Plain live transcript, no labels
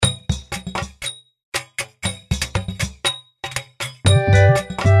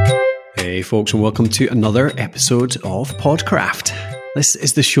Hey folks, and welcome to another episode of Podcraft. This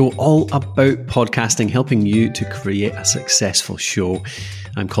is the show all about podcasting, helping you to create a successful show.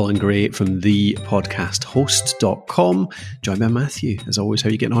 I'm Colin Gray from thepodcasthost.com, joined by Matthew. As always, how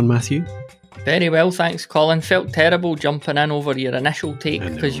are you getting on, Matthew? Very well, thanks, Colin. Felt terrible jumping in over your initial take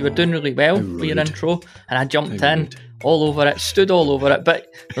because you were doing really well with your intro, and I jumped in all over it, stood all over it,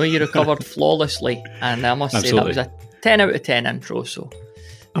 but no, you recovered flawlessly, and I must say that was a 10 out of 10 intro, so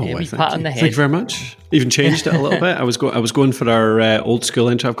we pat on the head. Thank you very much. Even changed it a little bit. I was going for our old school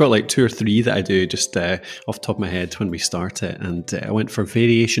intro. I've got like 2 or 3 that I do just off the top of my head when we start it, and I went for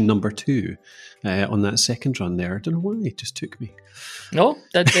variation number 2 on that second run there. I don't know why, it just took me. No,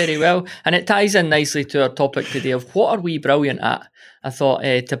 did very well. And it ties in nicely to our topic today of what are we brilliant at? I thought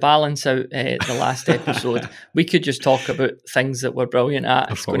to balance out the last episode, we could just talk about things that we're brilliant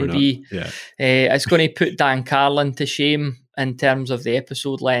at. It's going to be, it's going to put Dan Carlin to shame in terms of the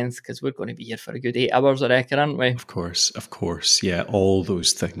episode length, because we're going to be here for a good 8 hours, I reckon, aren't we? Of course. Yeah, all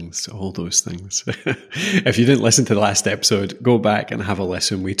those things. If you didn't listen to the last episode, go back and have a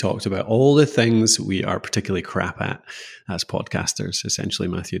listen. We talked about all the things we are particularly crap at as podcasters, essentially,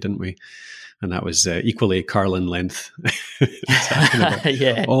 Matthew, didn't we? And that was equally Carlin length.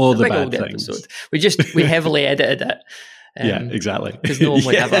 Yeah, all the bad things. Episode. We heavily edited it. Yeah, exactly. Because no one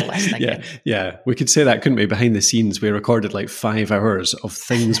would ever listen again. Yeah, we could say that, couldn't we? Behind the scenes, we recorded like 5 hours of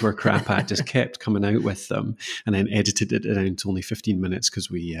things we're crap at, just kept coming out with them, and then edited it down to only 15 minutes because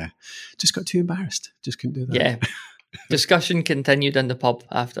we just got too embarrassed. Just couldn't do that. Yeah. Discussion continued in the pub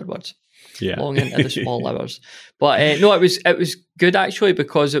afterwards. Yeah. Long into the small hours. But no, it was good actually,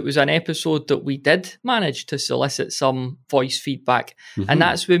 because it was an episode that we did manage to solicit some voice feedback. Mm-hmm. And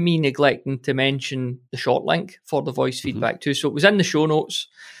that's with me neglecting to mention the short link for the voice feedback too. So it was in the show notes.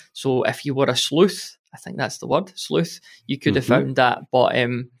 So if you were a sleuth, I think that's the word, sleuth, you could have found that. But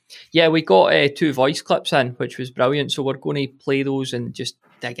yeah, we got 2 voice clips in, which was brilliant. So we're going to play those and just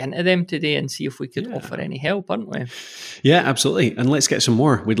dig into them today and see if we could offer any help, aren't we? Yeah, absolutely. And let's get some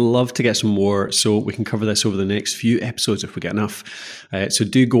more. We'd love to get some more so we can cover this over the next few episodes if we get enough. So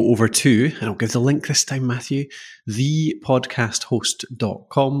do go over to, and I'll give the link this time, Matthew,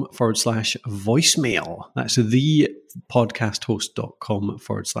 thepodcasthost.com/voicemail. That's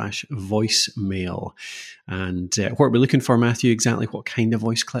thepodcasthost.com/voicemail. And what are we looking for, Matthew, exactly? What kind of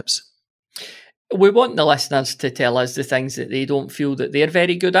voice clips? We want the listeners to tell us the things that they don't feel that they're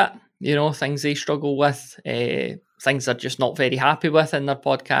very good at, things they struggle with, things they're just not very happy with in their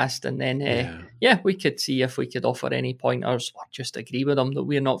podcast. And then, we could see if we could offer any pointers or just agree with them that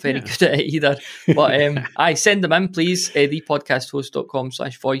we're not very good at it either. But I send them in, please,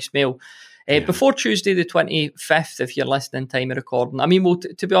 thepodcasthost.com/voicemail. Before Tuesday the 25th, if you're listening time of recording. I mean,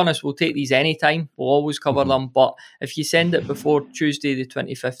 to be honest, we'll take these anytime. We'll always cover them. But if you send it before Tuesday the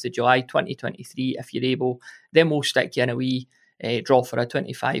 25th of July 2023, if you're able, then we'll stick you in a wee draw for a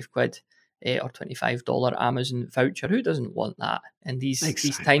 25 quid or $25 Amazon voucher. Who doesn't want that in these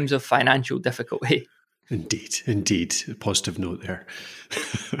times of financial difficulty? Indeed. A positive note there.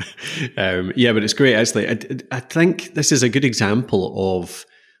 But it's great, actually. I think this is a good example of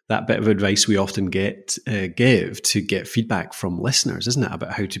that bit of advice we often give to get feedback from listeners, isn't it?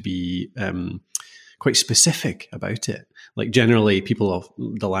 About how to be quite specific about it. Like generally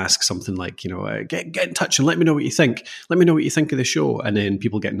they'll ask something like, get in touch and let me know what you think. Let me know what you think of the show. And then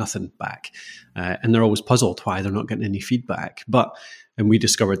people get nothing back. And they're always puzzled why they're not getting any feedback. And we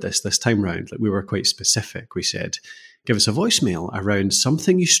discovered this time round, like we were quite specific. We said, give us a voicemail around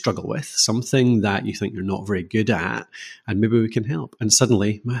something you struggle with, something that you think you're not very good at, and maybe we can help. And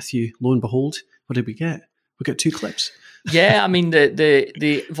suddenly, Matthew, lo and behold, what did we get? We got 2 clips. Yeah, I mean,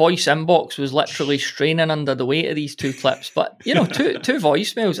 the voice inbox was literally straining under the weight of these 2 clips. But, 2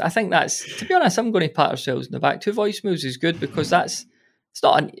 voicemails, I think that's, to be honest, I'm going to pat ourselves in the back. 2 voicemails is good because it's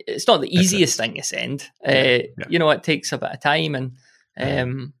not the easiest thing to send. It takes a bit of time, and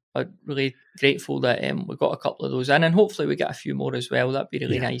I'm really grateful that we got a couple of those in, and hopefully we get a few more as well. That'd be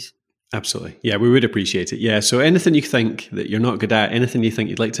really nice. Absolutely. Yeah, we would appreciate it. Yeah, so anything you think that you're not good at, anything you think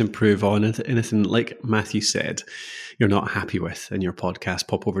you'd like to improve on, anything, like Matthew said, you're not happy with in your podcast,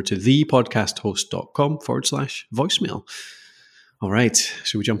 pop over to thepodcasthost.com/voicemail. All right,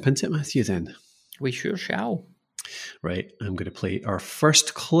 should we jump into it, Matthew, then? We sure shall. Right, I'm going to play our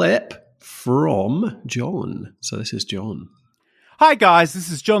first clip from John. So this is John. Hi guys,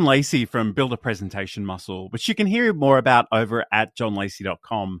 this is John Lacey from Build a Presentation Muscle, which you can hear more about over at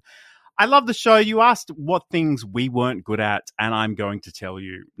johnlacey.com. I love the show. You asked what things we weren't good at, and I'm going to tell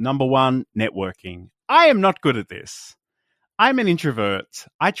you. Number 1, networking. I am not good at this. I'm an introvert.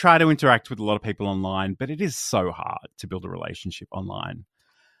 I try to interact with a lot of people online, but it is so hard to build a relationship online.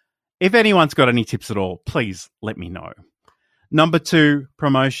 If anyone's got any tips at all, please let me know. Number 2,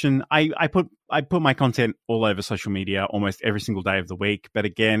 promotion. I put my content all over social media almost every single day of the week, but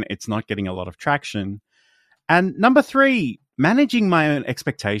again, it's not getting a lot of traction. And number 3, managing my own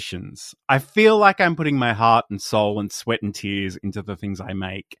expectations. I feel like I'm putting my heart and soul and sweat and tears into the things I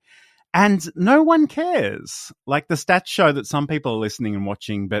make, and no one cares. Like the stats show that some people are listening and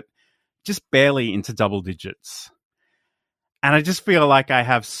watching, but just barely into double digits. And I just feel like I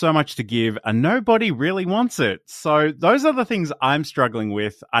have so much to give and nobody really wants it. So those are the things I'm struggling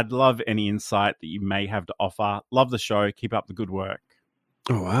with. I'd love any insight that you may have to offer. Love the show. Keep up the good work.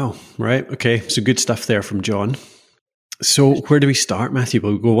 Oh, wow. Right. Okay. So good stuff there from John. So where do we start, Matthew?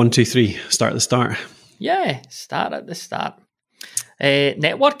 We'll go 1, 2, 3. Start at the start. Yeah, start at the start.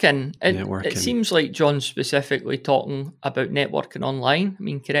 Networking. It seems like John's specifically talking about networking online. I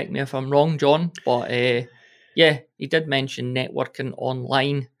mean, correct me if I'm wrong, John, but yeah, he did mention networking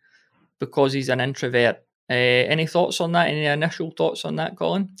online because he's an introvert. Any thoughts on that? Any initial thoughts on that,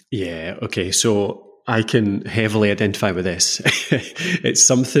 Colin? Yeah, okay. So I can heavily identify with this. It's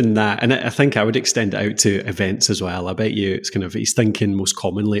something that, and I think I would extend it out to events as well. I bet you it's kind of, he's thinking most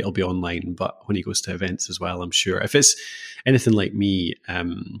commonly it'll be online, but when he goes to events as well, I'm sure. If it's anything like me,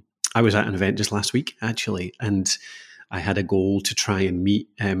 I was at an event just last week, actually, and I had a goal to try and meet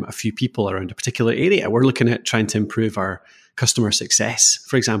a few people around a particular area. We're looking at trying to improve our customer success,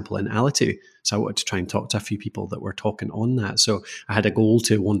 for example, in Alitu. So I wanted to try and talk to a few people that were talking on that. So I had a goal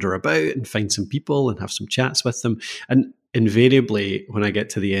to wander about and find some people and have some chats with them. And invariably, when I get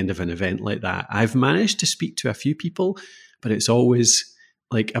to the end of an event like that, I've managed to speak to a few people, but it's always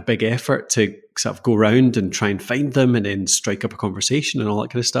like a big effort to sort of go around and try and find them and then strike up a conversation and all that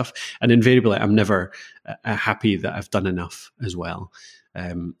kind of stuff. And invariably, I'm never happy that I've done enough as well.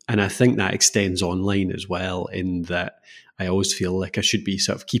 And I think that extends online as well, in that I always feel like I should be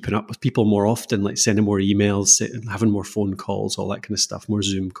sort of keeping up with people more often, like sending more emails, having more phone calls, all that kind of stuff, more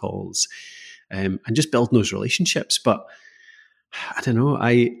Zoom calls, and just building those relationships. But I don't know,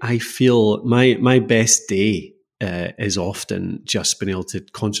 I feel my best day is often just being able to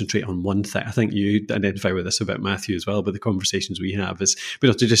concentrate on one thing. I think you identify with this about Matthew as well, but the conversations we have is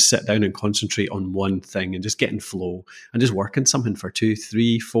being able to just sit down and concentrate on one thing and just get in flow and just work on something for 2,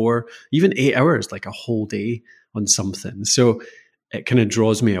 3, 4, even 8 hours, like a whole day on something. So it kind of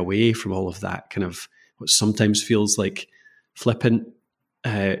draws me away from all of that kind of what sometimes feels like flippant,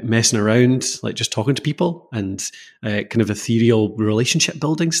 messing around, like just talking to people and kind of ethereal relationship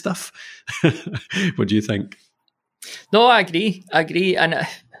building stuff. What do you think? No, I agree. And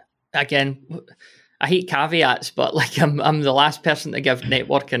again, I hate caveats, but like I'm the last person to give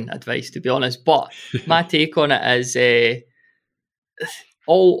networking advice, to be honest. But my take on it is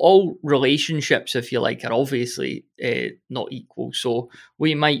all relationships, if you like, are obviously not equal. So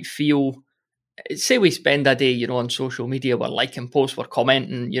we might feel, say we spend a day, on social media, we're liking posts, we're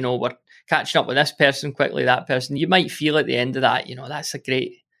commenting, we're catching up with this person quickly, that person. You might feel at the end of that, that's a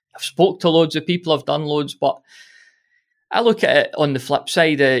great, I've spoke to loads of people, I've done loads, but I look at it on the flip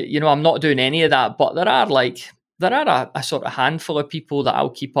side, I'm not doing any of that, but there are a sort of handful of people that I'll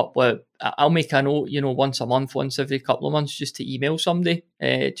keep up with. I'll make a note, once a month, once every couple of months, just to email somebody,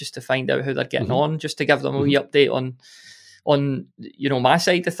 just to find out how they're getting on, just to give them a wee update on my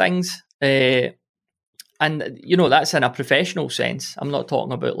side of things. And, that's in a professional sense. I'm not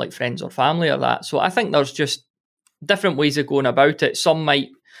talking about like friends or family or that. So I think there's just different ways of going about it.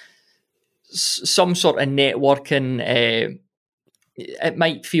 Some sort of networking, it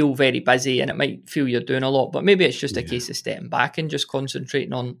might feel very busy and it might feel you're doing a lot, but maybe it's just a case of stepping back and just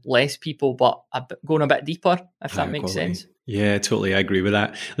concentrating on less people, but going a bit deeper, if that makes sense. Yeah, totally. I agree with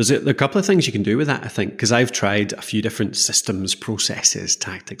that. There's a couple of things you can do with that, I think, because I've tried a few different systems, processes,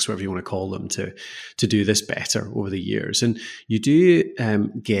 tactics, whatever you want to call them, to do this better over the years. And you do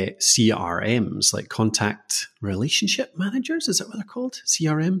get CRMs, like contact relationship managers. Is that what they're called?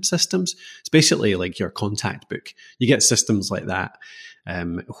 CRM systems. It's basically like your contact book. You get systems like that,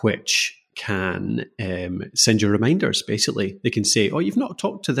 which can send you reminders. Basically, they can say, oh, you've not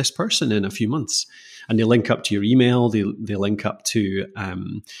talked to this person in a few months. And they link up to your email, they link up to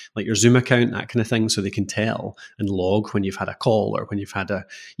like your Zoom account, that kind of thing, so they can tell and log when you've had a call or when you've had an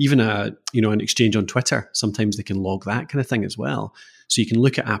exchange on Twitter. Sometimes they can log that kind of thing as well. So you can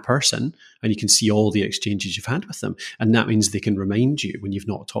look at a person and you can see all the exchanges you've had with them. And that means they can remind you when you've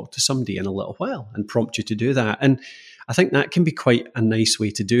not talked to somebody in a little while and prompt you to do that. And I think that can be quite a nice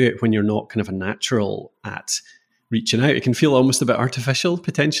way to do it when you're not kind of a natural at reaching out. It can feel almost a bit artificial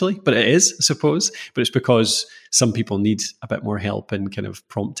potentially, but it is, I suppose. But it's because some people need a bit more help in kind of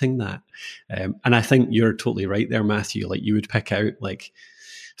prompting that. And I think you're totally right there, Matthew. Like you would pick out like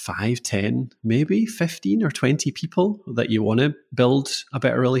 5, 10, maybe 15 or 20 people that you want to build a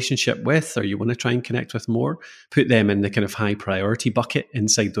better relationship with, or you want to try and connect with more. Put them in the kind of high priority bucket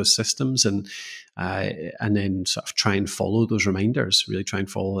inside those systems, and then sort of try and follow those reminders, really try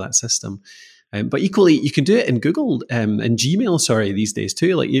and follow that system. But equally, you can do it in Google, in Gmail, these days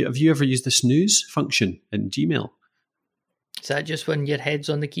too. Like, have you ever used the snooze function in Gmail? Is that just when your head's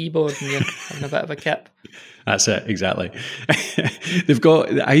on the keyboard and you're having a bit of a kip? That's it, exactly.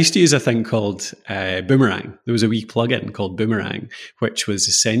 I used to use a thing called Boomerang. There was a wee plugin called Boomerang, which was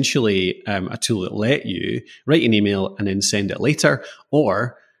essentially a tool that let you write an email and then send it later,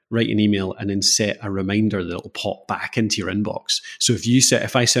 or write an email and then set a reminder that it'll pop back into your inbox. So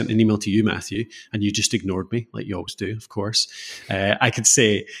if I sent an email to you, Matthew, and you just ignored me, like you always do, of course, I could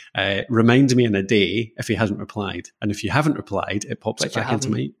say, remind me in a day if he hasn't replied. And if you haven't replied, it pops it back into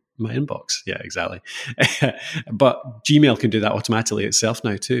my inbox. Yeah, exactly. But Gmail can do that automatically itself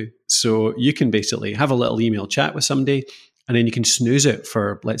now too. So you can basically have a little email chat with somebody, and then you can snooze it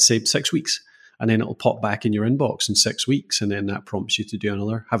for, let's say, 6 weeks. And then it'll pop back in your inbox in 6 weeks. And then that prompts you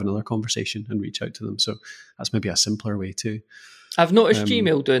to have another conversation and reach out to them. So that's maybe a simpler way too. I've noticed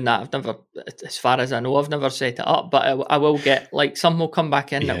Gmail doing that. I've never, as far as I know, I've never set it up, but I will get, like, something will come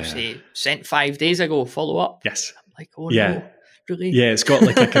back in that will say, sent 5 days ago, follow up. Yes. I'm like, oh no. Really? Yeah, it's got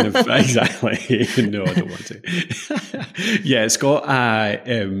like a kind of exactly. No, I don't want to. Yeah, it's got a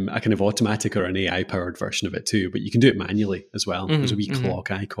kind of automatic or an AI powered version of it too, but you can do it manually as well. There's a wee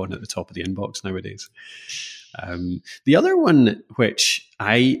clock icon at the top of the inbox nowadays. The other one, which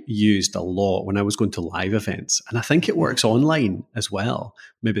I used a lot when I was going to live events, and I think it works online as well,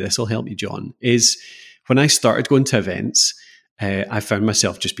 maybe this will help you, John, is when I started going to events, I found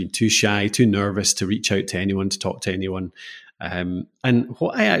myself just being too shy, too nervous to reach out to anyone, to talk to anyone. And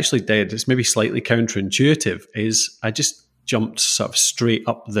what I actually did, it's maybe slightly counterintuitive, is I just jumped sort of straight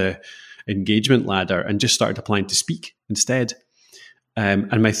up the engagement ladder and just started applying to speak instead.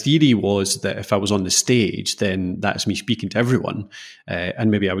 And my theory was that if I was on the stage, then that's me speaking to everyone, and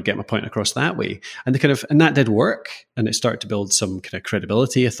maybe I would get my point across that way. And that did work, and it started to build some kind of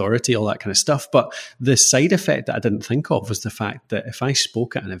credibility, authority, all that kind of stuff. But the side effect that I didn't think of was the fact that if I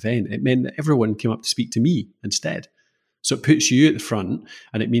spoke at an event, it meant that everyone came up to speak to me instead. So it puts you at the front,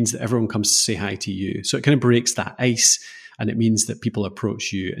 and it means that everyone comes to say hi to you. So it kind of breaks that ice, and it means that people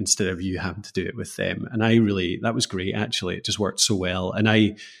approach you instead of you having to do it with them. And that was great, actually. It just worked so well. And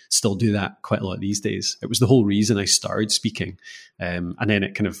I still do that quite a lot these days. It was the whole reason I started speaking. And then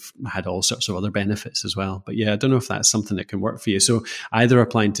it kind of had all sorts of other benefits as well. But yeah, I don't know if that's something that can work for you. So either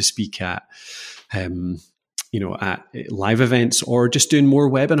applying to speak at live events, or just doing more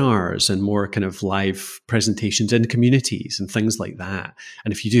webinars and more kind of live presentations in communities and things like that.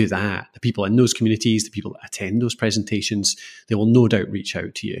 And if you do that, the people in those communities, the people that attend those presentations, they will no doubt reach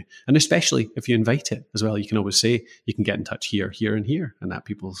out to you. And especially if you invite it as well, you can always say, you can get in touch here, here, and here. And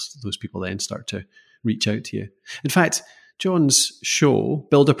those people then start to reach out to you. In fact, John's show,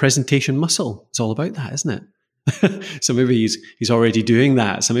 Build a Presentation Muscle, it's all about that, isn't it? So maybe he's already doing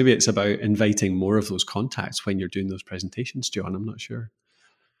that. So maybe it's about inviting more of those contacts when you're doing those presentations, John. I'm not sure.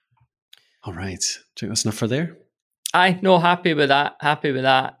 All right. Do you think that's enough for there? Happy with that.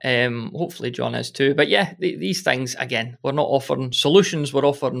 Hopefully John is too. But yeah, these things, again, we're not offering solutions, we're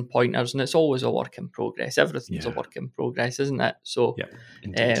offering pointers, and it's always a work in progress. Everything's a work in progress, isn't it? So, yeah,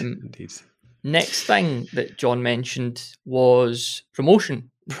 indeed. Next thing that John mentioned was promotion.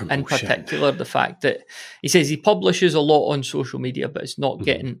 In particular, the fact that he says he publishes a lot on social media, but it's not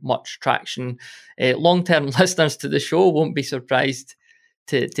getting much traction. Long-term listeners to the show won't be surprised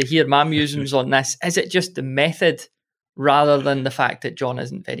to hear my musings on this. Is it just the method rather than the fact that John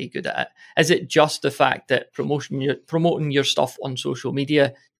isn't very good at it? Is it just the fact that promoting your stuff on social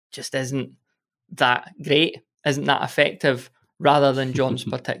media just isn't that great, isn't that effective, rather than John's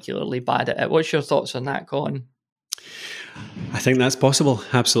particularly bad at it? What's your thoughts on that, Colin? I think that's possible.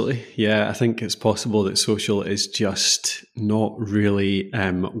 Absolutely. Yeah, I think it's possible that social is just not really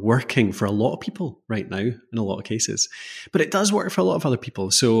working for a lot of people right now in a lot of cases. But it does work for a lot of other people.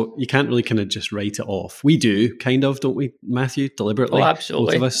 So you can't really kind of just write it off. We do, kind of, don't we, Matthew? Deliberately. Oh,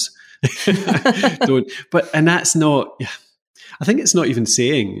 absolutely. Both of us. Don't. And that's not... Yeah. I think it's not even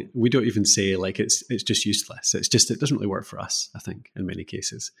saying, we don't even say like it's just useless. It's just, it doesn't really work for us, I think, in many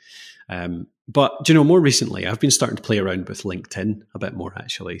cases. But, more recently, I've been starting to play around with LinkedIn a bit more,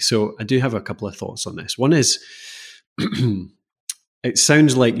 actually. So I do have a couple of thoughts on this. One is, it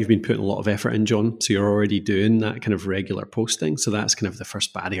sounds like you've been putting a lot of effort in, John. So you're already doing that kind of regular posting. So that's kind of the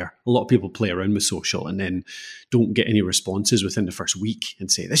first barrier. A lot of people play around with social and then don't get any responses within the first week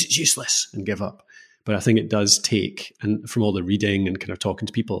and say, this is useless, and give up. But I think it does take, and from all the reading and kind of talking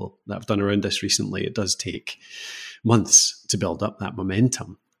to people that I've done around this recently, it does take months to build up that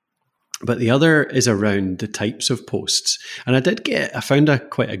momentum. But the other is around the types of posts. And I found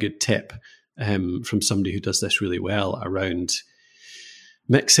quite a good tip from somebody who does this really well around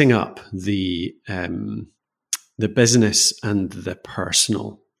mixing up the business and the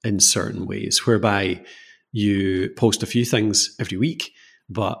personal in certain ways, whereby you post a few things every week,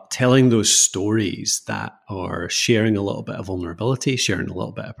 but telling those stories that are sharing a little bit of vulnerability, sharing a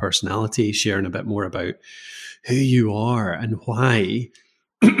little bit of personality, sharing a bit more about who you are and why,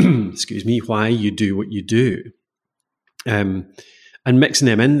 excuse me, why you do what you do. And mixing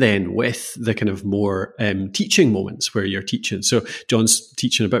them in then with the kind of more teaching moments where you're teaching. So John's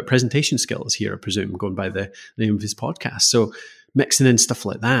teaching about presentation skills here, I presume, going by the name of his podcast. So mixing in stuff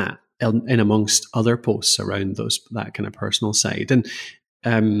like that in amongst other posts around that kind of personal side.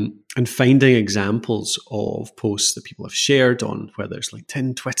 And finding examples of posts that people have shared on, whether it's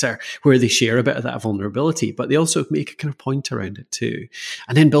LinkedIn, Twitter, where they share a bit of that vulnerability, but they also make a kind of point around it too.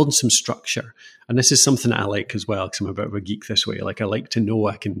 And then building some structure. And this is something that I like as well, because I'm a bit of a geek this way. Like, I like to know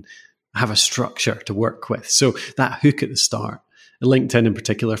I can have a structure to work with. So that hook at the start, LinkedIn in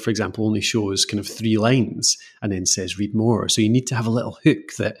particular, for example, only shows kind of 3 lines and then says read more. So you need to have a little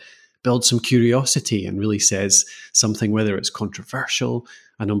hook that builds some curiosity and really says something, whether it's controversial,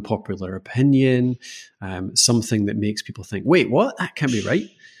 an unpopular opinion, something that makes people think, wait, what? That can't be right.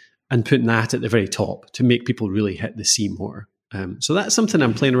 And putting that at the very top to make people really hit the see more. So that's something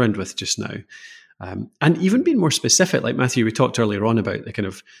I'm playing around with just now. And even being more specific, like Matthew, we talked earlier on about the kind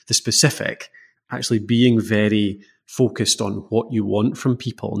of the specific, actually being very focused on what you want from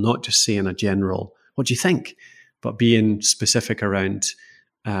people, not just saying a general, what do you think? But being specific around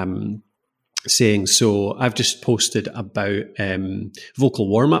saying, so I've just posted about vocal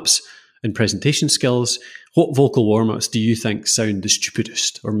warm-ups and presentation skills. What vocal warm-ups do you think sound the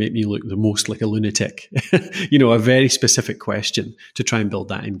stupidest or make me look the most like a lunatic? A very specific question to try and build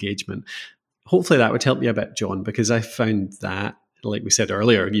that engagement. Hopefully that would help you a bit, John, because I found that, like we said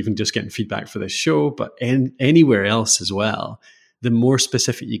earlier, even just getting feedback for this show, but anywhere else as well, the more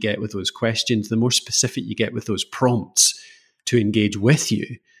specific you get with those questions, the more specific you get with those prompts to engage with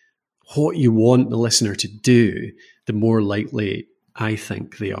you, what you want the listener to do, the more likely I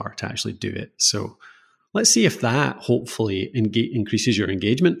think they are to actually do it. So let's see if that hopefully increases your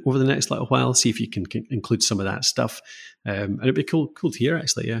engagement over the next little while. See if you can include some of that stuff. And it'd be cool to hear,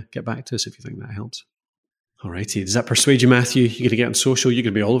 actually. Yeah, get back to us if you think that helps. All righty. Does that persuade you, Matthew? You're going to get on social? You're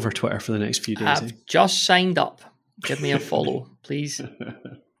going to be all over Twitter for the next few days. I've just signed up. Give me a follow, please.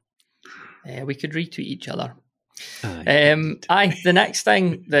 We could retweet each other. The next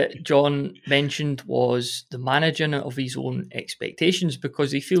thing that John mentioned was the managing of his own expectations,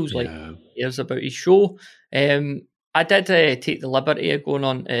 because he feels like he cares about his show. I did take the liberty of going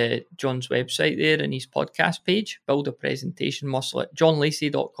on John's website there and his podcast page, Build a Presentation Muscle at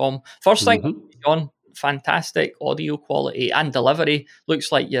johnlacey.com. First thing, John, fantastic audio quality and delivery.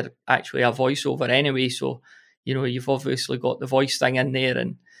 Looks like you're actually a voiceover anyway, so you've obviously got the voice thing in there,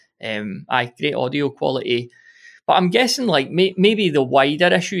 and great audio quality. But I'm guessing maybe the wider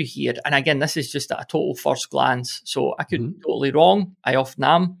issue here, and again, this is just at a total first glance, so I could be totally wrong. I often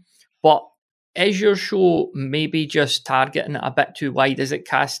am. But is your show maybe just targeting it a bit too wide? Is it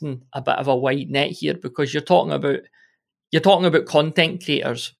casting a bit of a wide net here? Because you're talking about content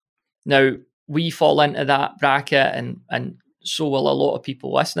creators. Now, we fall into that bracket, and so will a lot of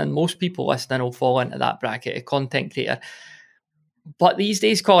people listening. Most people listening will fall into that bracket of content creator. But these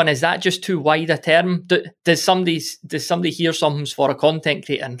days, Colin, is that just too wide a term? Does somebody hear something's for a content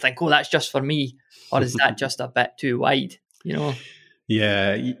creator and think, oh, that's just for me? Or is that just a bit too wide?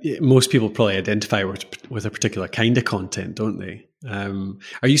 Yeah, most people probably identify with a particular kind of content, don't they?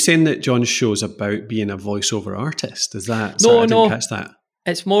 Are you saying that John's show's about being a voiceover artist? Is that? No, I didn't catch that.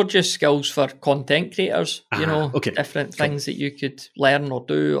 It's more just skills for content creators, okay. Different things that you could learn or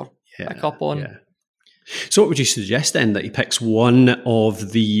do or pick up on. Yeah. So what would you suggest then, that he picks one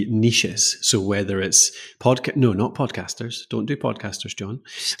of the niches? So whether it's not podcasters, don't do podcasters, John.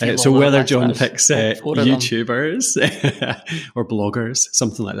 So whether John picks YouTubers or bloggers,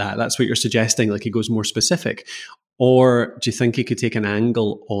 something like that, that's what you're suggesting, like he goes more specific. Or do you think he could take an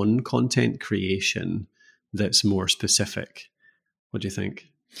angle on content creation that's more specific? What do you think?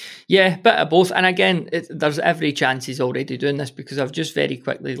 Yeah, bit of both. And again, there's every chance he's already doing this, because I've just very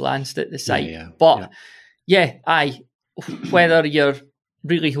quickly glanced at the site. Whether you're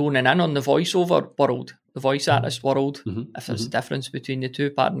really honing in on the voiceover world, the voice artist world, if there's a difference between the two,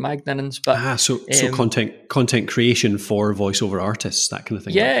 pardon my ignorance. But so content creation for voiceover artists, that kind of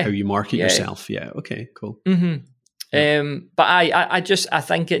thing. Yeah, like how you market yourself. Yeah. Okay. Cool. But I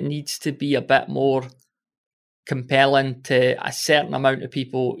think it needs to be a bit more compelling to a certain amount of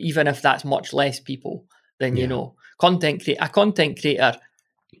people, even if that's much less people than a content creator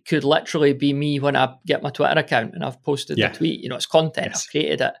could literally be me when I get my Twitter account and I've posted the tweet. It's content. I've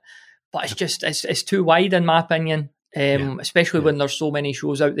created it, but it's just it's too wide in my opinion. Especially when there's so many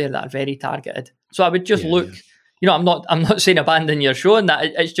shows out there that are very targeted. So I would just look. I'm not saying abandon your show, and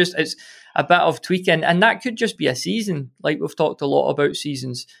that it's a bit of tweaking, and that could just be a season. Like we've talked a lot about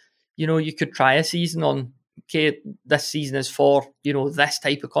seasons. You could try a season on. Okay, this season is for this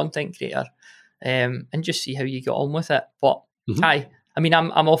type of content creator, and just see how you get on with it. But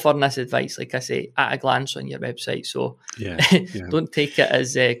I'm offering this advice, like I say, at a glance on your website. So don't take it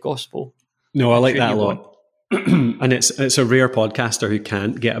as gospel. No, I like that a lot. And it's a rare podcaster who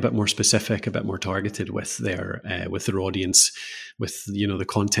can get a bit more specific, a bit more targeted with their audience, with the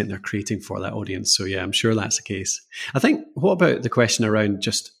content they're creating for that audience. So yeah, I'm sure that's the case. I think, what about the question around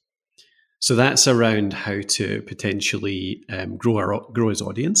so that's around how to potentially grow his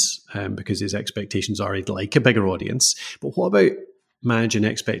audience, because his expectations are he'd like a bigger audience. But what about managing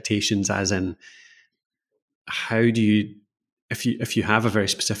expectations, as in how do you, if you have a very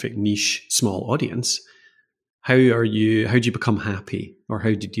specific niche small audience, how do you become happy, or how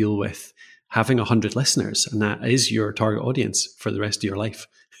do you deal with having 100 listeners and that is your target audience for the rest of your life?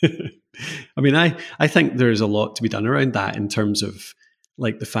 I mean, I think there's a lot to be done around that, in terms of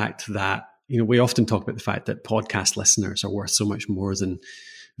like the fact that, we often talk about the fact that podcast listeners are worth so much more than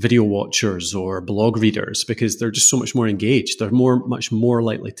video watchers or blog readers, because they're just so much more engaged. They're much more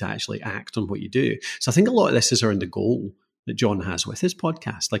likely to actually act on what you do. So I think a lot of this is around the goal that John has with his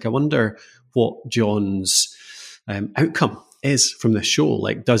podcast. Like, I wonder what John's outcome is from this show.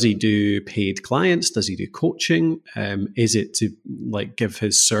 Like, does he do paid clients? Does he do coaching? Is it to like give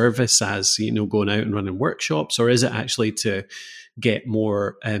his service as, going out and running workshops, or is it actually to get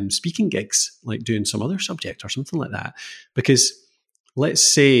more speaking gigs, like doing some other subject or something like that? Because let's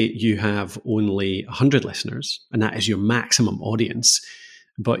say you have only 100 listeners and that is your maximum audience,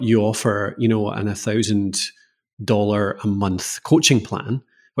 but you offer, an $1,000 a month coaching plan,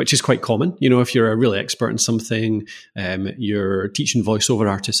 which is quite common. If you're a really expert in something, you're teaching voiceover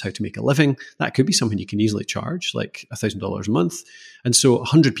artists how to make a living, that could be something you can easily charge, like $1,000 a month. And so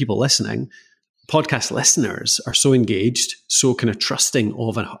 100 people listening, podcast listeners are so engaged, so kind of trusting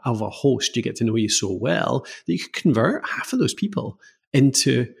of a host, you get to know you so well, that you could convert half of those people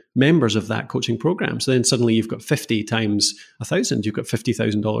into members of that coaching program. So then suddenly you've got 50 times 1,000, you've got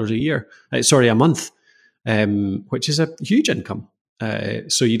 $50,000 a year, a month, which is a huge income.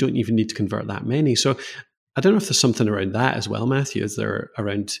 So you don't even need to convert that many. So I don't know if there's something around that as well, Matthew. Is there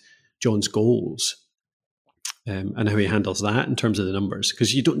around John's goals and how he handles that in terms of the numbers?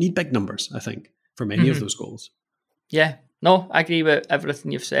 Because you don't need big numbers, I think, for many of those goals. Yeah. No, I agree with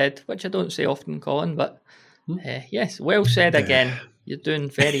everything you've said, which I don't say often, Colin, but yes, well said again. You're doing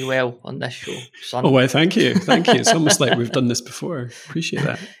very well on this show, son. Oh, well, thank you. Thank you. It's almost like we've done this before. Appreciate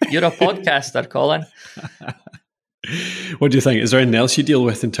that. You're a podcaster, Colin. What do you think? Is there anything else you deal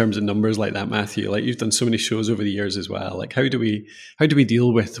with in terms of numbers like that, Matthew? Like, you've done so many shows over the years as well. Like, how do we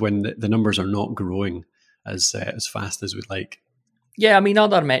deal with when the numbers are not growing as fast as we'd like? Yeah, I mean,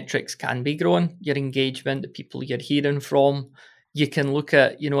 other metrics can be growing. Your engagement, the people you're hearing from. You can look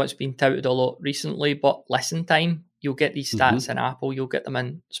at, it's been touted a lot recently, but listen time. You'll get these stats in Apple, you'll get them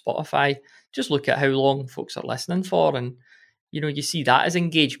in Spotify. Just look at how long folks are listening for, and you see that as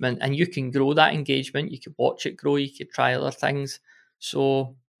engagement, and you can grow that engagement. You could watch it grow. You could try other things.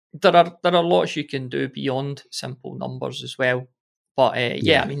 So there are lots you can do beyond simple numbers as well. But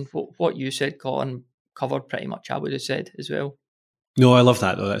I mean, what you said, Colin, covered pretty much I would have said as well. No, I love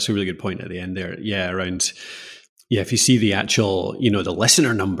that though. That's a really good point at the end there. Yeah, around. Yeah, if you see the actual, the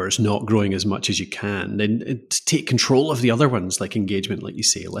listener numbers not growing as much as you can, then take control of the other ones, like engagement, like you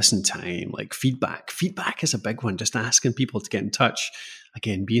say, listen time, like feedback. Feedback is a big one, just asking people to get in touch.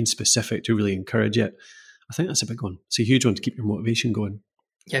 Again, being specific to really encourage it. I think that's a big one. It's a huge one to keep your motivation going.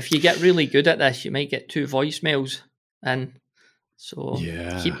 Yeah, if you get really good at this, you might get 2 voicemails. And so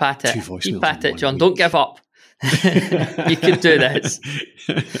keep at it. Keep at it, John. Don't give up. You could do this.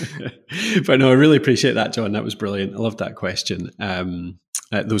 But no, I really appreciate that, John. That was brilliant. I loved that question.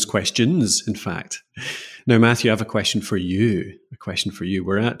 Those questions, in fact. Now, Matthew, I have a question for you.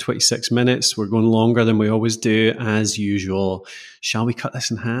 We're at 26 minutes. We're going longer than we always do, as usual. Shall we cut this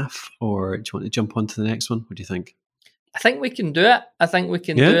in half, or do you want to jump on to the next one? What do you think? I think we can do it. Do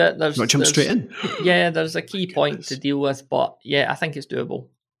it. There's jump straight in. Yeah, there's a key point to deal with, but yeah, I think it's doable.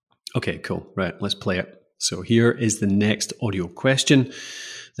 Okay, cool. Right, let's play it. So here is the next audio question,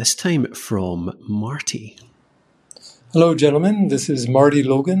 this time from Marty. Hello, gentlemen. This is Marty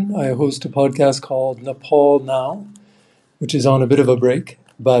Logan. I host a podcast called Nepal Now, which is on a bit of a break,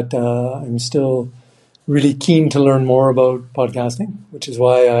 but I'm still really keen to learn more about podcasting, which is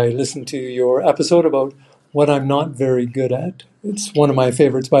why I listened to your episode about what I'm not very good at. It's one of my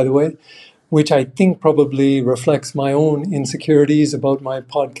favorites, by the way, which I think probably reflects my own insecurities about my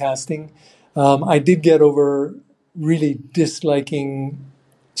podcasting. I did get over really disliking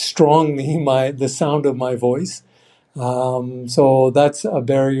strongly the sound of my voice. So that's a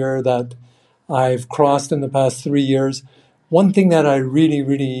barrier that I've crossed in the past 3 years. One thing that I really,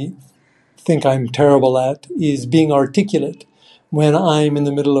 really think I'm terrible at is being articulate when I'm in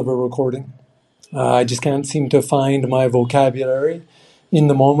the middle of a recording. I just can't seem to find my vocabulary in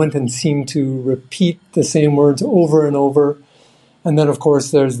the moment and seem to repeat the same words over and over. And then, of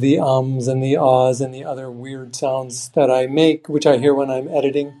course, there's the ums and the ahs and the other weird sounds that I make, which I hear when I'm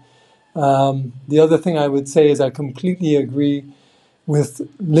editing. The other thing I would say is I completely agree with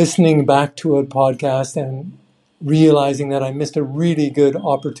listening back to a podcast and realizing that I missed a really good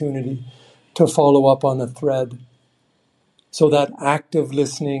opportunity to follow up on a thread. So that active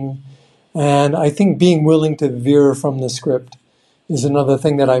listening, and I think being willing to veer from the script is another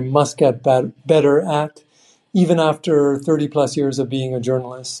thing that I must get better at, even after 30 plus years of being a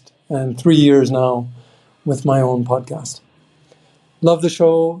journalist and 3 years now with my own podcast. Love the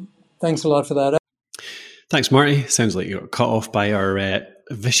show. Thanks a lot for that. Thanks, Marty. Sounds like you got cut off by our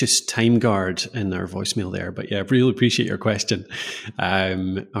vicious time guard in our voicemail there. But yeah, really appreciate your question.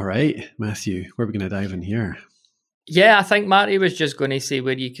 All right, Matthew, where are we going to dive in here? Yeah, I think Marty was just going to say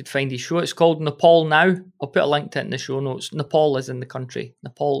where you could find his show. It's called Nepal Now. I'll put a link to it in the show notes. Nepal is in the country.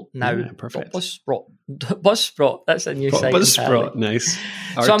 Nepal Now. Yeah, perfect. Buzzsprout. That's a new site. Buzzsprout, nice.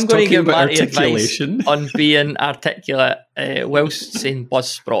 So I'm going to give Marty advice on being articulate whilst saying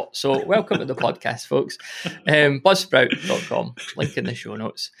Buzzsprout. So welcome to the podcast, folks. Buzzsprout.com. Link in the show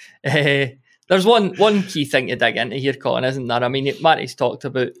notes. There's one key thing to dig into here, Colin, isn't there? I mean, Marty's talked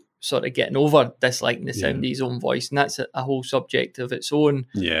about sort of getting over disliking the sound of his own voice, and that's a whole subject of its own.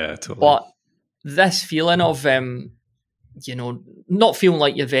 Yeah, totally. But this feeling of, not feeling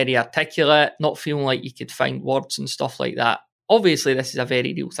like you're very articulate, not feeling like you could find words and stuff like that. Obviously, this is a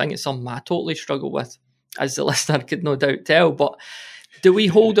very real thing. It's something I totally struggle with, as the listener could no doubt tell. But do we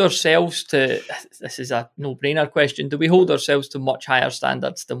hold ourselves to, this is a no-brainer question, do we hold ourselves to much higher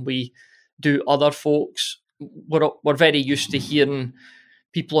standards than we do other folks? We're very used to hearing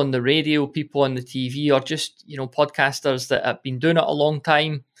people on the radio, people on the TV, or just, podcasters that have been doing it a long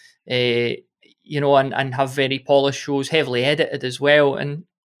time, and have very polished shows, heavily edited as well. And,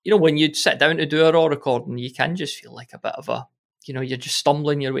 when you sit down to do a raw recording, you can just feel like a bit of a, you're just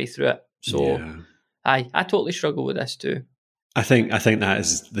stumbling your way through it. So yeah. I totally struggle with this too. I think that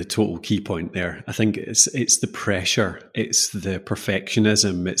is the total key point there. I think it's the pressure, it's the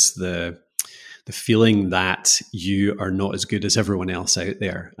perfectionism, it's the feeling that you are not as good as everyone else out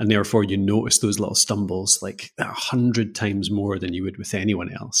there. And therefore you notice those little stumbles like 100 times more than you would with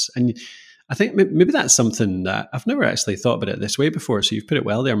anyone else. And I think maybe that's something that I've never actually thought about it this way before. So you've put it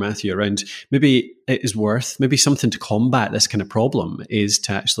well there, Matthew, around maybe it is maybe something to combat this kind of problem is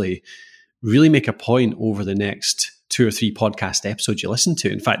to actually really make a point over the next 2 or 3 podcast episodes you listen to.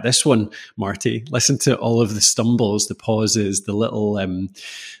 In fact, this one, Marty, listen to all of the stumbles, the pauses, the little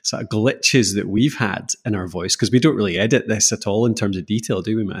sort of glitches that we've had in our voice, because we don't really edit this at all in terms of detail,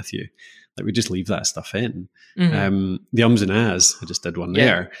 do we, Matthew? Like we just leave that stuff in. Mm-hmm. The ums and ahs, I just did one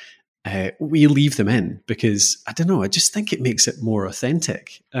there. We leave them in because, I don't know, I just think it makes it more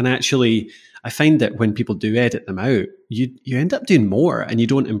authentic. And actually, I find that when people do edit them out, you end up doing more and you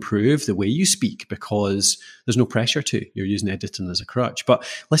don't improve the way you speak because there's no pressure to. You're using editing as a crutch. But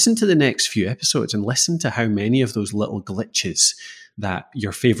listen to the next few episodes and listen to how many of those little glitches that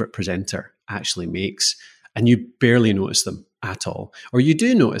your favorite presenter actually makes, and you barely notice them at all. Or you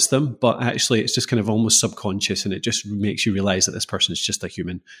do notice them, but actually it's just kind of almost subconscious, and it just makes you realize that this person is just a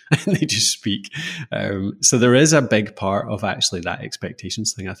human and they just speak. So there is a big part of actually that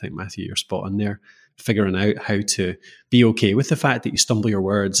expectations thing. I think, Matthew, you're spot on there, figuring out how to be okay with the fact that you stumble your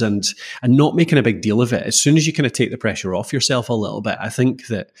words and not making a big deal of it. As soon as you kind of take the pressure off yourself a little bit, I think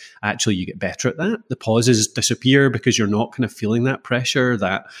that actually you get better at that. The pauses disappear because you're not kind of feeling that pressure,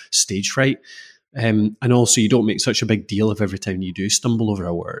 that stage fright. And also you don't make such a big deal of every time you do stumble over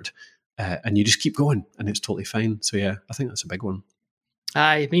a word, and you just keep going and it's totally fine. So yeah, I think that's a big one.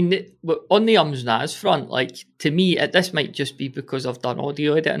 I mean, on the ums and ahs front, like, to me, this might just be because I've done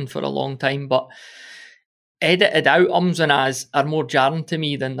audio editing for a long time, but edited out ums and ahs are more jarring to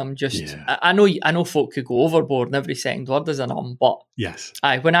me than them just... Yeah. I know folk could go overboard and every second word is an but yes,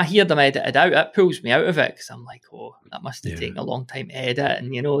 when I hear them edited out, it pulls me out of it, because I'm like, oh, that must have taken a long time to edit,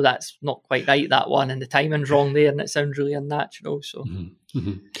 and that's not quite right, that one, and the timing's wrong there, and it sounds really unnatural. So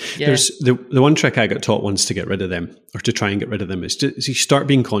yeah. There's the one trick I got taught once to get rid of them, or to try and get rid of them, is you start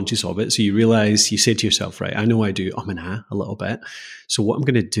being conscious of it. So you realize, you say to yourself, right, I know I do and ah a little bit, so what I'm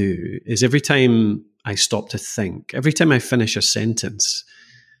going to do is every time I stop to think, every time I finish a sentence,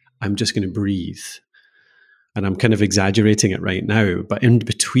 I'm just going to breathe. And I'm kind of exaggerating it right now, but in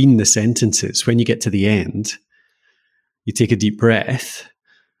between the sentences, when you get to the end, you take a deep breath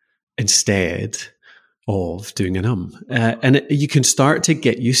instead of doing an and you can start to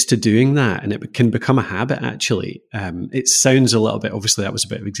get used to doing that, and it can become a habit, actually. It sounds a little bit, obviously that was a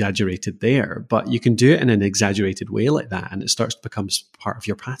bit exaggerated there, but you can do it in an exaggerated way like that, and it starts to become part of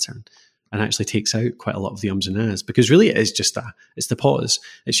your pattern, and actually takes out quite a lot of the ums and ahs, because really it is just it's the pause.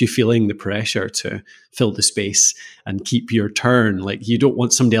 It's you feeling the pressure to fill the space and keep your turn. Like, you don't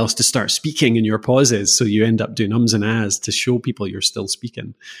want somebody else to start speaking in your pauses, so you end up doing ums and ahs to show people you're still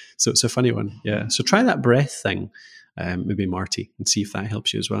speaking. So it's a funny one. Yeah. So try that breath thing, maybe Marty, and see if that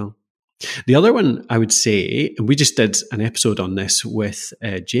helps you as well. The other one I would say, and we just did an episode on this with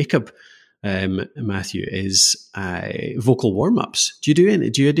Jacob, Matthew, is vocal warm-ups. Do you do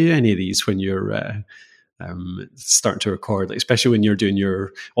any of these when you're starting to record, like, especially when you're doing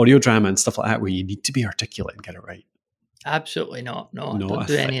your audio drama and stuff like that, where you need to be articulate and get it right? Absolutely not. No, I don't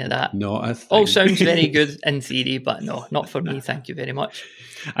do any of that. Not a thing. All sounds very good in theory, but no, not for me. Thank you very much.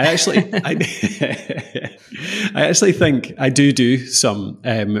 I actually think I do some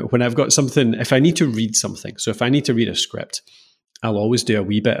when I've got something. If I need to read something, so if I need to read a script, I'll always do a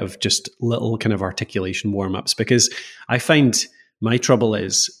wee bit of just little kind of articulation warm-ups, because I find my trouble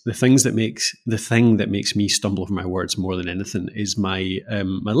is the thing that makes me stumble over my words more than anything is my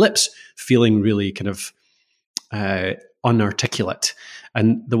lips feeling really kind of unarticulate.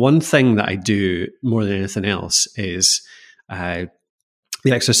 And the one thing that I do more than anything else is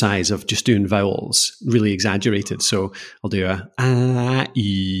the exercise of just doing vowels really exaggerated. So I'll do a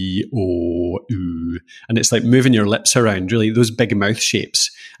e o u, and it's like moving your lips around, really those big mouth shapes,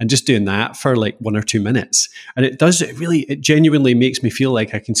 and just doing that for like 1 or 2 minutes. And it genuinely makes me feel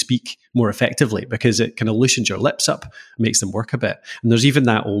like I can speak more effectively, because it kind of loosens your lips up, makes them work a bit. And there's even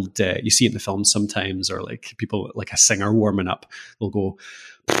that old, you see it in the films sometimes, or like people, like a singer warming up, they'll go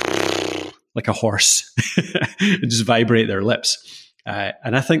like a horse and just vibrate their lips.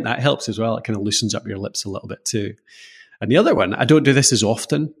 And I think that helps as well. It kind of loosens up your lips a little bit too. And the other one, I don't do this as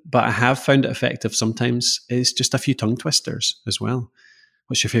often, but I have found it effective sometimes, is just a few tongue twisters as well.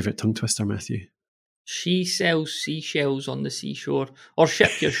 What's your favourite tongue twister, Matthew? She sells seashells on the seashore. Or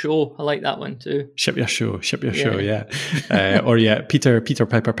ship your show. I like that one too. Ship your show, yeah. Or Peter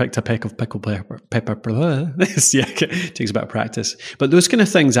Piper picked a peck of pickled pepper. Yeah, it takes a bit of practice. But those kind of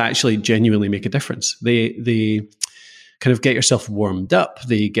things actually genuinely make a difference. They kind of get yourself warmed up.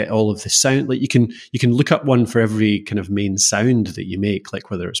 They get all of the sound. Like you can look up one for every kind of main sound that you make, like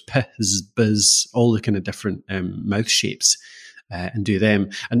whether it's piz, biz, all the kind of different mouth shapes, and do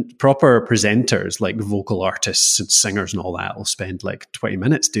them. And proper presenters, like vocal artists and singers and all that, will spend like 20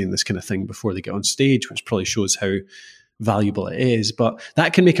 minutes doing this kind of thing before they get on stage, which probably shows how valuable it is. But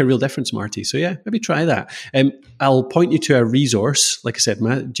that can make a real difference, Marty. So yeah, maybe try that. I'll point you to a resource. Like I said,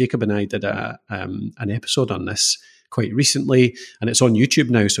 Jacob and I did an episode on this quite recently, and it's on YouTube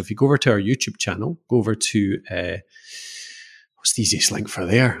now. So if you go over to our YouTube channel, go over to what's the easiest link for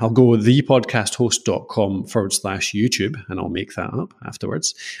there? I'll go thepodcasthost.com/YouTube, and I'll make that up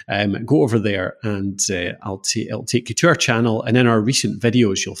afterwards. Go over there, and it'll take you to our channel. And in our recent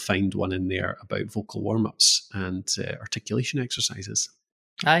videos, you'll find one in there about vocal warm-ups and articulation exercises.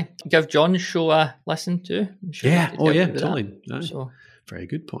 Aye, give John's show a listen to. Yeah, totally. So. Very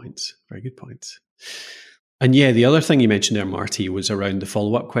good points. And yeah, the other thing you mentioned there, Marty, was around the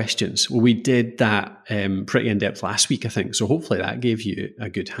follow-up questions. Well, we did that pretty in-depth last week, I think. So hopefully that gave you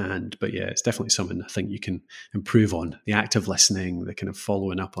a good hand. But yeah, it's definitely something I think you can improve on. The active listening, the kind of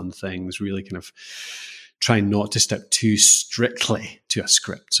following up on things, really kind of trying not to stick too strictly to a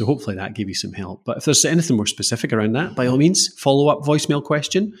script. So hopefully that gave you some help. But if there's anything more specific around that, by all means, follow-up voicemail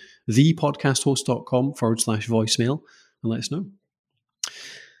question, thepodcasthost.com/voicemail, and let us know.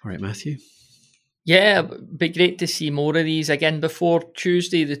 All right, Matthew. Yeah, it'd be great to see more of these. Again, before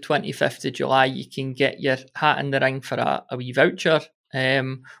Tuesday, the 25th of July, you can get your hat in the ring for a wee voucher.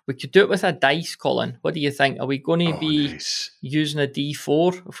 We could do it with a dice, Colin. What do you think? Are we going to be nice. using a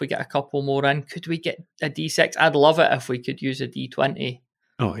D4 if we get a couple more in? Could we get a D6? I'd love it if we could use a D20.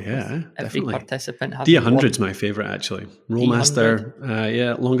 Oh yeah, every definitely. Participant D100's my favourite actually.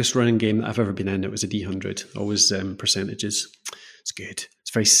 Rollmaster, longest running game that I've ever been in. It was a D100. Always percentages. It's good.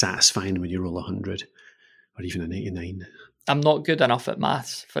 It's very satisfying when you roll 100 or even an 89. I'm not good enough at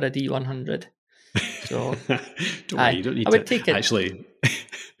maths for a D100. So don't worry, you don't need to take it. Actually,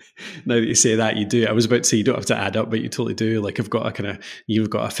 now that you say that, you do. I was about to say you don't have to add up, but you totally do. Like you've got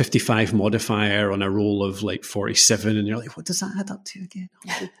a 55 modifier on a roll of like 47, and you're like, what does that add up to again?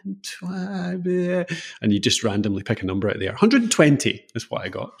 112, and you just randomly pick a number out there. 120 is what I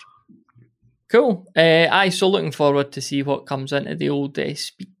got. Cool. So looking forward to see what comes into the old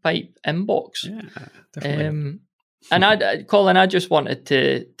SpeakPipe inbox. Yeah, definitely. And Colin, I just wanted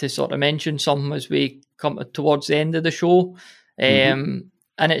to sort of mention something as we come towards the end of the show. And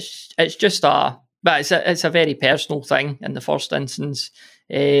it's just it's a very personal thing in the first instance,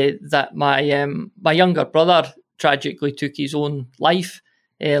 that my younger brother tragically took his own life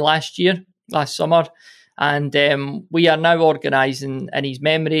last summer. And we are now organising in his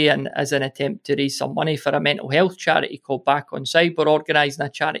memory, and as an attempt to raise some money for a mental health charity called Back On Side, we're organising a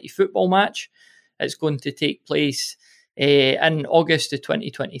charity football match. It's going to take place in August of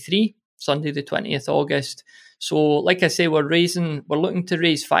 2023, Sunday the 20th August. So, like I say, we're looking to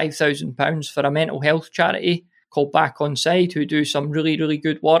raise £5,000 for a mental health charity called Back On Side, who do some really, really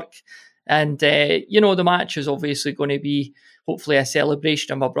good work. And, the match is obviously going to be hopefully a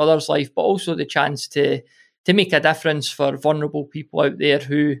celebration of my brother's life, but also the chance to make a difference for vulnerable people out there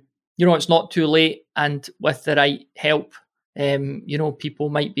who, it's not too late, and with the right help, people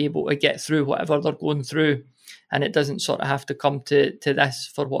might be able to get through whatever they're going through, and it doesn't sort of have to come to this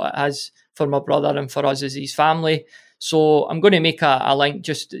for what it has for my brother and for us as his family. So I'm going to make a link.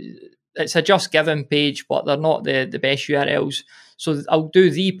 It's a Just Giving page, but they're not the best URLs. So I'll do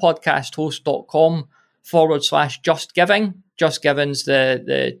thepodcasthost.com/Just Giving. Just Giving's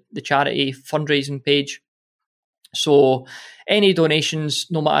the charity fundraising page. So any donations,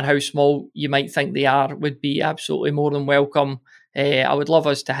 no matter how small you might think they are, would be absolutely more than welcome. I would love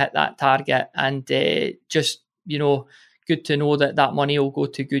us to hit that target, and good to know that money will go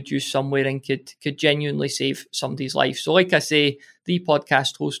to good use somewhere and could genuinely save somebody's life. So like I say,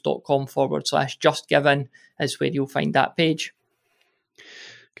 thepodcasthost.com/Just Giving is where you'll find that page.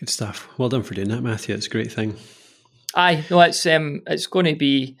 Good stuff. Well done for doing that, Matthew. It's a great thing. Aye, no, it's going to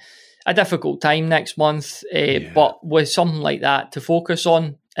be a difficult time next month, but with something like that to focus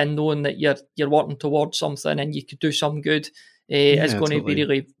on, and knowing that you're working towards something and you could do some good, is going to be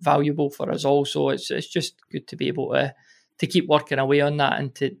really valuable for us all. So it's just good to be able to keep working away on that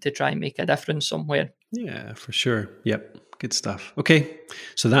and to try and make a difference somewhere. Yeah, for sure. Yep. Good stuff. Okay.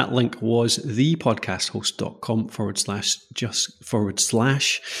 So that link was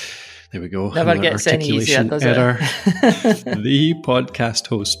thepodcasthost.com/just/ There we go. Never gets any easier, does it?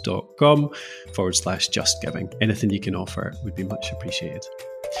 thepodcasthost.com/Just Giving. Anything you can offer would be much appreciated.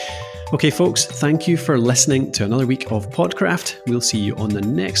 Okay, folks, thank you for listening to another week of Podcraft. We'll see you on the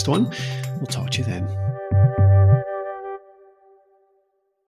next one. We'll talk to you then.